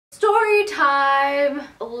Story time!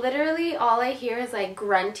 Literally all I hear is like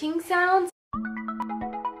grunting sounds.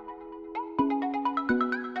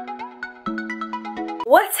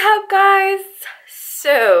 What's up, guys?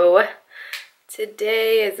 So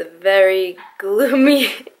today is a very gloomy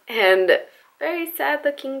and very sad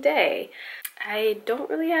looking day. I don't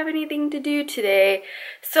really have anything to do today.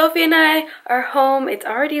 Sophie and I are home. It's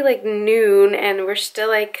already like noon and we're still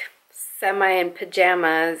like semi in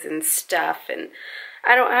pajamas and stuff, and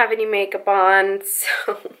I don't have any makeup on,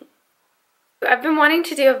 so I've been wanting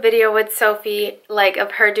to do a video with Sophie, like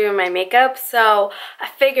of her doing my makeup, so I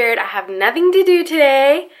figured I have nothing to do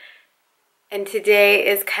today, and today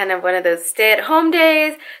is kind of one of those stay-at-home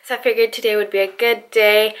days, so I figured today would be a good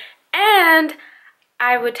day, and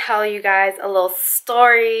I would tell you guys a little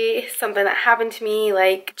story, something that happened to me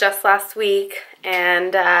like just last week,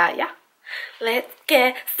 and yeah. Let's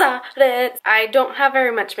get started. I don't have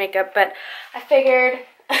very much makeup, but I figured,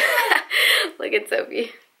 look at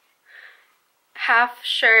Sophie. Half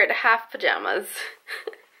shirt, half pajamas.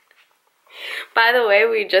 By the way,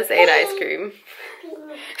 we just ate ice cream.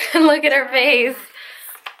 Look at her face.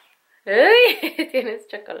 Tienes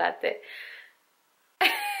chocolate.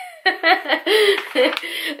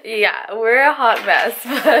 Yeah, we're a hot mess,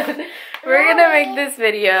 but we're gonna make this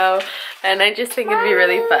video, and I just think it'd be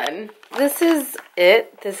really fun. This is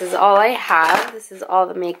it. This is all I have. This is all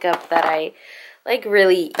the makeup that I like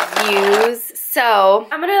really use. So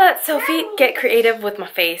I'm gonna let Sophie get creative with my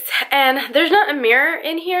face. And there's not a mirror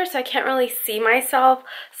in here, so I can't really see myself.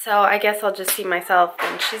 So I guess I'll just see myself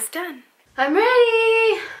when she's done. I'm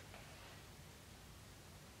ready!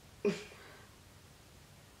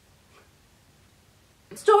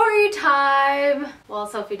 Story time! Well,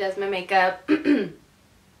 Sophie does my makeup.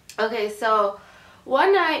 Okay, so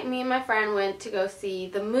one night me and my friend went to go see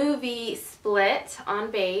the movie Split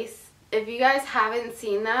on Base. If you guys haven't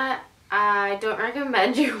seen that, I don't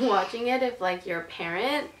recommend you watching it if like you're a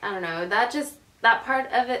parent. I don't know, that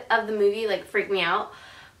part of the movie like freaked me out.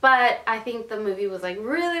 But I think the movie was like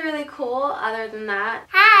really cool other than that.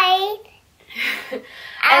 Hi!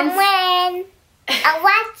 I'm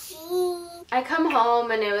watching. I come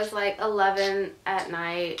home and it was like 11 at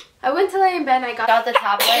night. I went to lay in bed and I got the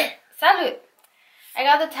tablet. Salud! I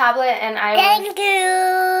got the tablet and Thank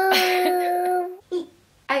you.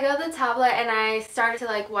 I got the tablet and I started to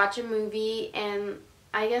like watch a movie and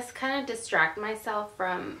I guess kind of distract myself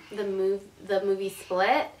from the movie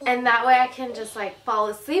Split, and that way I can just like fall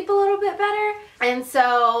asleep a little bit better. And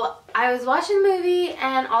so I was watching the movie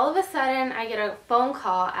and all of a sudden I get a phone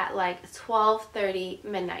call at like 12:30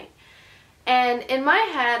 midnight. And in my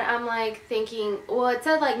head, I'm like thinking, well, it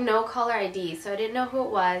said like no caller ID, so I didn't know who it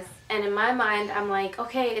was. And in my mind, I'm like,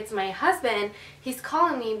 okay, it's my husband. He's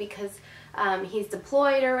calling me because he's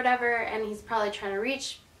deployed or whatever, and he's probably trying to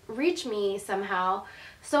reach me somehow.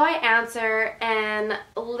 So I answer, and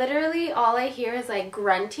literally all I hear is like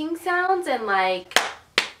grunting sounds and like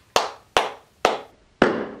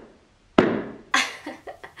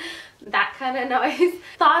that kind of noise.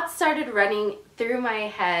 Thoughts started running through my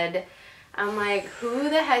head. I'm like, who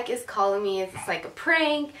the heck is calling me? Is this like a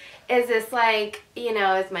prank? Is this like, you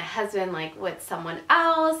know, is my husband like with someone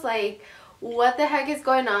else? Like, what the heck is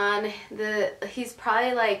going on? He's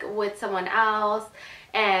probably like with someone else,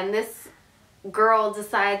 and this girl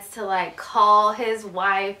decides to like call his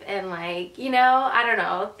wife, and like, you know, I don't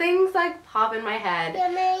know, things like pop in my head.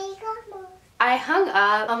 I hung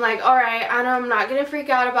up. I'm like, alright, I know I'm not gonna freak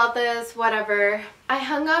out about this, whatever. I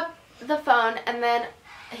hung up the phone and then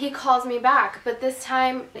he calls me back, but this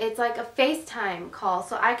time it's like a FaceTime call,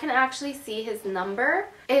 so I can actually see his number.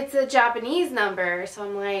 It's a Japanese number, so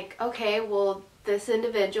I'm like, okay, well, this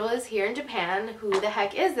individual is here in Japan. Who the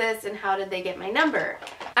heck is this, and how did they get my number?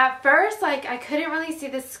 At first, like, I couldn't really see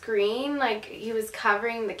the screen, like he was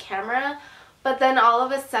covering the camera, but then all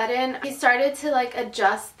of a sudden he started to like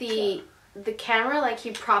adjust the camera, like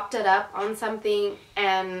he propped it up on something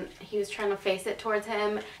and he was trying to face it towards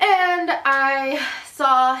him, and I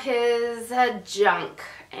saw his junk,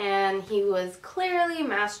 and he was clearly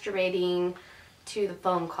masturbating to the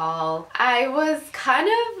phone call. I was kind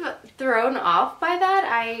of thrown off by that.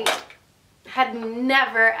 I had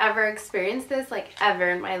never ever experienced this like ever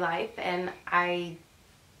in my life, and I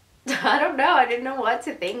don't know, I didn't know what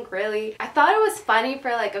to think really. I thought it was funny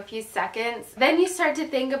for like a few seconds. Then you start to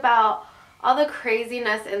think about all the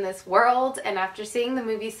craziness in this world, and after seeing the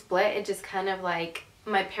movie Split, it just kind of like,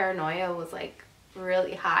 my paranoia was like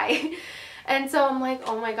really high. And so I'm like,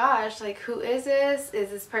 oh my gosh, like, who is this? Is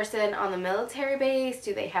this person on the military base?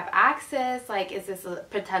 Do they have access? Like, is this a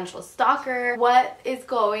potential stalker? What is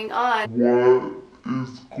going on?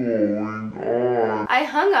 is going on? I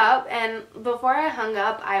hung up, and before I hung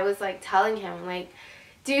up, I was like telling him, like,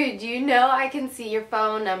 dude, you know I can see your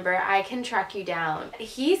phone number. I can track you down.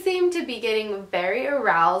 He seemed to be getting very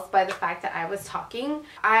aroused by the fact that I was talking.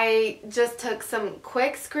 I just took some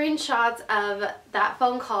quick screenshots of that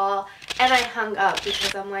phone call and I hung up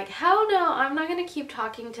because I'm like, hell no, I'm not gonna keep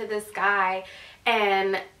talking to this guy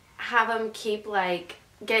and have him keep like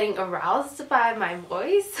getting aroused by my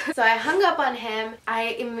voice. So I hung up on him. I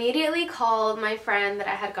immediately called my friend that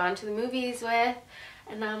I had gone to the movies with,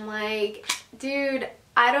 and I'm like, dude,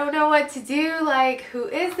 I don't know what to do. Like, who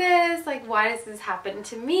is this? Like, why does this happen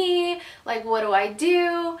to me? Like, what do I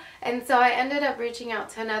do? And so I ended up reaching out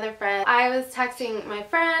to another friend. I was texting my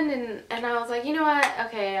friend and I was like, you know what?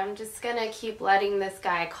 Okay, I'm just gonna keep letting this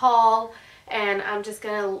guy call and I'm just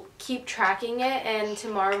gonna keep tracking it, and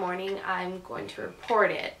tomorrow morning I'm going to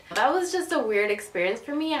report it. That was just a weird experience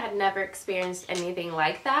for me. I had never experienced anything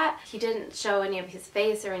like that. He didn't show any of his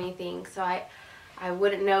face or anything, so I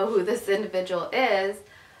wouldn't know who this individual is.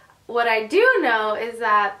 What I do know is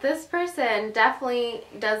that this person definitely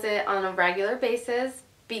does it on a regular basis,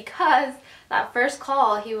 because that first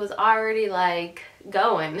call he was already like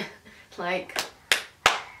going like,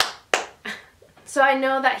 so I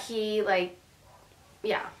know that he like,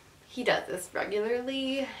 yeah, he does this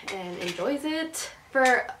regularly and enjoys it.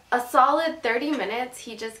 For a solid 30 minutes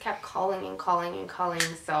he just kept calling and calling and calling,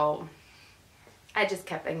 so I just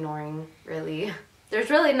kept ignoring, really. There's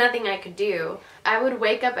really nothing I could do. I would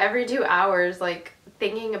wake up every 2 hours like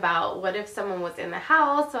thinking about what if someone was in the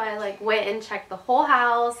house, so I like went and checked the whole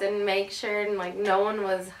house and make sure and like no one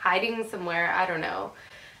was hiding somewhere, I don't know.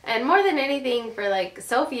 And more than anything, for like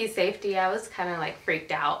Sophie's safety, I was kind of like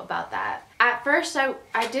freaked out about that. At first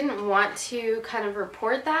I didn't want to kind of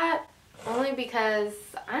report that, only because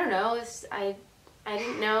I don't know, I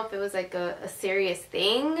didn't know if it was like a serious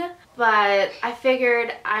thing, but I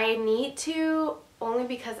figured I need to, only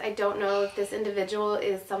because I don't know if this individual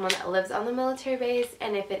is someone that lives on the military base,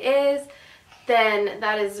 and if it is, then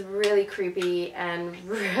that is really creepy and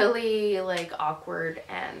really like awkward,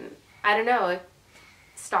 and I don't know,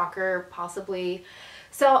 stalker possibly.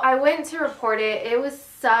 So I went to report it. It was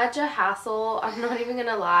such a hassle, I'm not even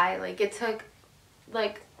gonna lie. Like, it took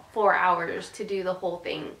like 4 hours to do the whole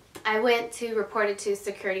thing. I went to report it to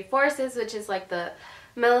security forces, which is like the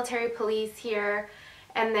military police here,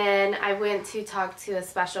 and then I went to talk to a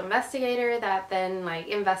special investigator that then like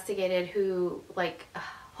investigated who, like,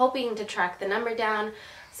 hoping to track the number down.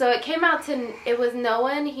 So it came out to, it was no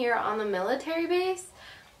one here on the military base,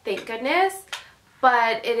 thank goodness,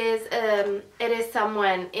 but it is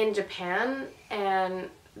someone in Japan, and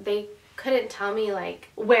they couldn't tell me like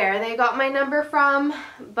where they got my number from,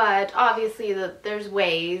 but obviously there's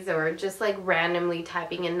ways, or just like randomly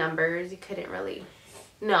typing in numbers, you couldn't really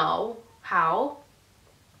know how,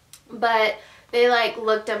 but they like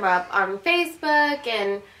looked them up on Facebook,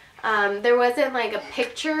 and there wasn't like a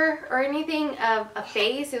picture or anything of a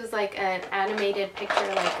face. It was like an animated picture,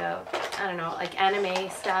 like a, I don't know, like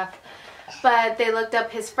anime stuff. But they looked up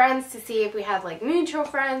his friends to see if we had like mutual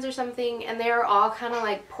friends or something, and they were all kind of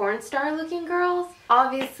like porn star looking girls.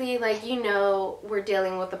 Obviously, like, you know, we're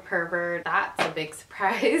dealing with a pervert. That's a big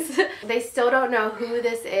surprise. They still don't know who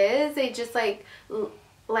this is. They just like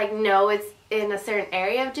know it's in a certain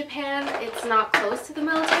area of Japan. It's not close to the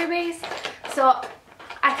military base. So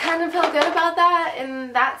I kind of feel good about that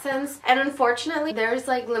in that sense. And unfortunately, there's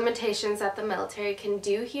like limitations that the military can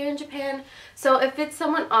do here in Japan. So if it's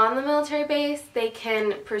someone on the military base, they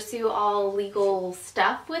can pursue all legal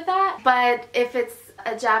stuff with that. But if it's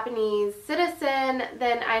a Japanese citizen,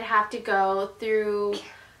 then I'd have to go through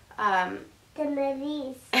the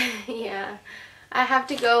movies. yeah, I have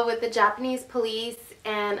to go with the Japanese police,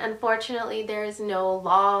 and unfortunately there's no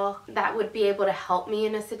law that would be able to help me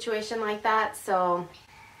in a situation like that. So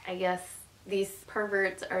I guess these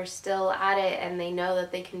perverts are still at it, and they know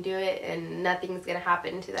that they can do it and nothing's gonna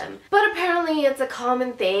happen to them. But apparently it's a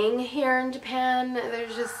common thing here in Japan.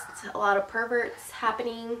 There's just a lot of perverts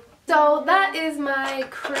happening. So that is my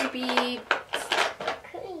creepy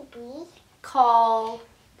call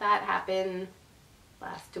that happened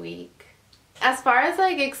last week. As far as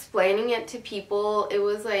like explaining it to people, it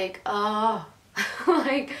was like, oh,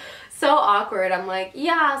 like so awkward. I'm like,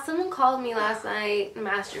 yeah, someone called me last night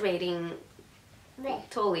masturbating.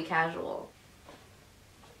 Totally casual.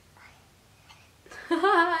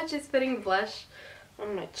 Just putting blush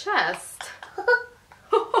on my chest.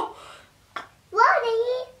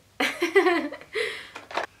 Mommy!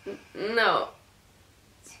 No.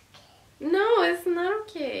 No, it's not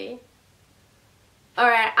okay.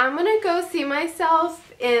 Alright, I'm gonna go see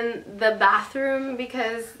myself in the bathroom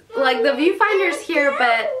because like the viewfinder's here,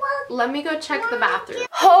 but let me go check the bathroom.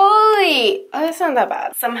 Holy! Oh, that's not that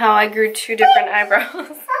bad. Somehow I grew 2 different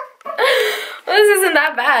eyebrows. Well, this isn't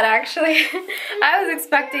that bad actually. I was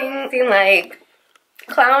expecting like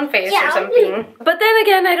clown face or something. But then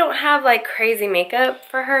again, I don't have like crazy makeup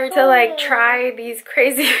for her to like try these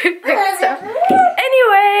crazy stuff.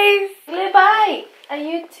 Anyways, say bye.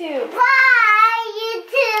 You too. Bye, you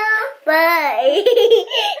too. Bye.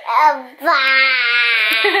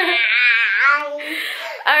 Bye.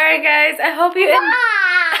 Alright guys, I hope you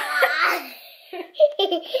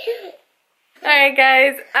Alright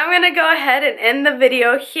guys, I'm gonna go ahead and end the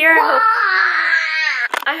video here.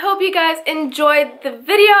 I hope you guys enjoyed the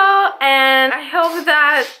video, and I hope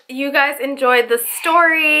that you guys enjoyed the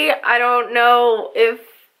story. I don't know if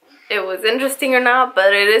it was interesting or not,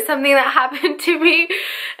 but it is something that happened to me,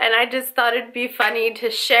 and I just thought it'd be funny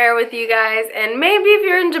to share with you guys. And maybe if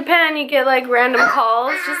you're in Japan, you get like random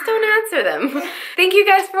calls, just don't answer them. Thank you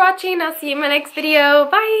guys for watching. I'll see you in my next video.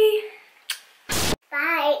 Bye!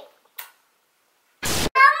 Bye.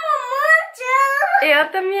 Yo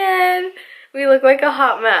también. We look like a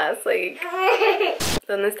hot mess. Like,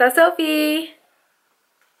 ¿dónde está Sophie?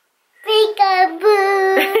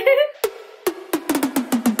 Peekaboo.